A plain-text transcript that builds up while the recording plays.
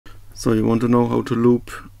So you want to know how to loop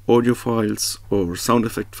audio files or sound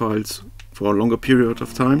effect files for a longer period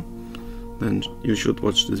of time? Then you should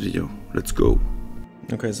watch this video. Let's go.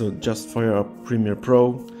 Okay, so just fire up Premiere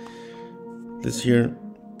Pro. This here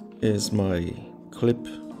is my clip,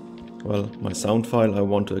 well, my sound file I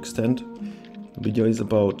want to extend. The video is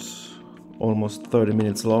about almost 30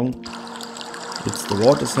 minutes long. It's the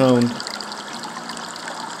water sound,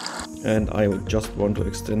 and I just want to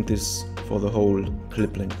extend this for the whole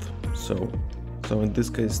clip length. So in this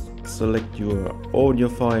case, select your audio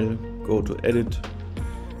file, go to Edit,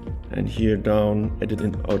 and here down, Edit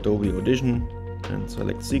in Adobe Audition, and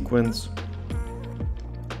select Sequence.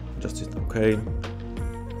 Just hit OK.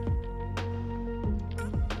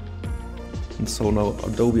 And so now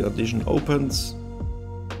Adobe Audition opens.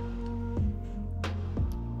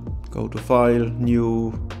 Go to File,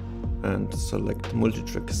 New, and select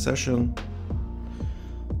Multitrack Session.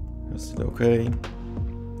 Just hit OK.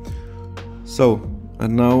 So,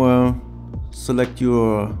 and now select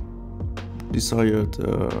your desired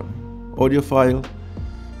audio file.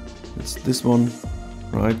 It's this one,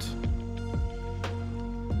 right?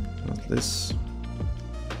 Not this.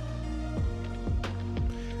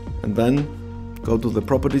 And then go to the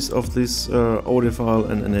properties of this audio file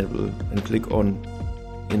and enable, and click on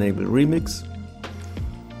Enable Remix.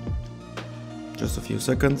 Just a few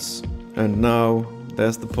seconds, and now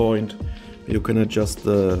there's the point. You can adjust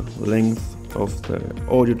the length of the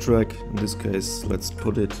audio track. In this case, let's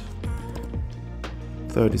put it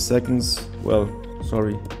 30 seconds. Well,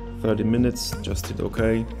 sorry, 30 minutes. Just hit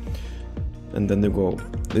OK, and then you go.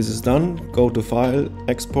 This is done. Go to File,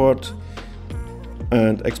 Export,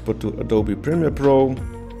 and export to Adobe Premiere Pro.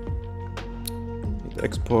 Hit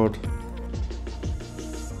Export,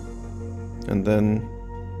 and then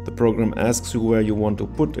the program asks you where you want to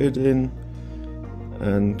put it in.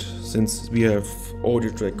 And since we have audio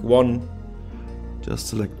track 1, just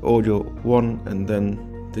select audio 1, and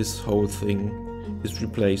then this whole thing is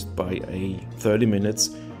replaced by a 30 minutes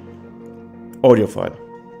audio file.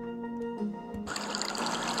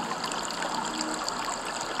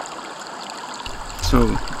 So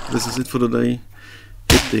this is it for today.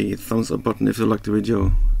 Hit the thumbs up button if you liked the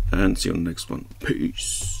video, and see you on the next one.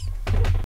 Peace.